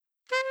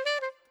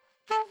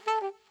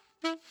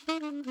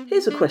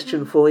Here's a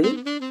question for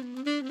you.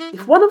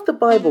 If one of the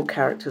Bible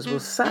characters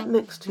was sat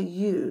next to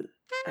you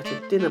at a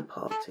dinner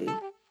party,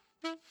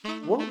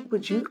 what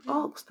would you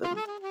ask them?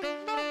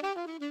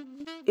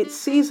 It's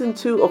season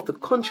 2 of the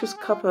Conscious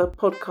Cuppa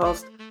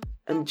podcast,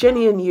 and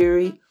Jenny and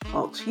Yuri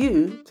ask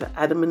you to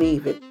Adam and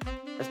Eve it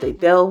as they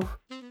delve,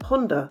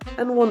 ponder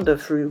and wander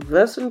through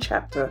verse and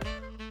chapter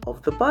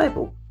of the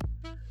Bible.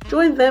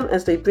 Join them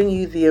as they bring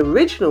you the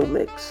original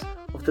mix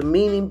of the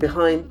meaning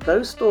behind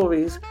those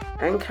stories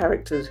and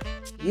characters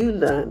you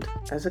learned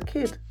as a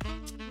kid.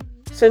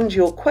 Send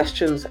your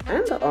questions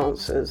and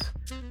answers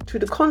to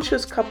the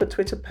Conscious Cuppa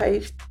Twitter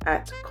page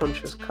at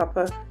Conscious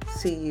Cuppa,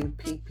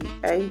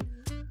 Cuppa,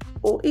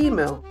 or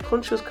email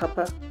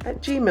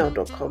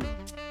consciouscuppa@gmail.com.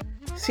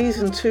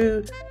 Season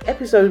 2,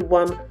 Episode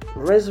 1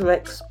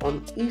 resurrects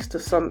on Easter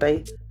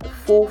Sunday, the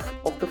 4th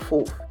of the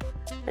 4th.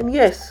 And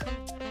yes,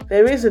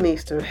 there is an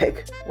Easter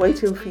egg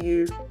waiting for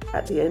you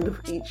at the end of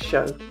each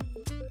show.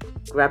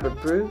 Grab a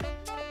brew,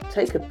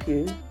 take a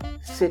pew,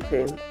 sip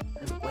in,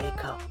 and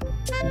wake up.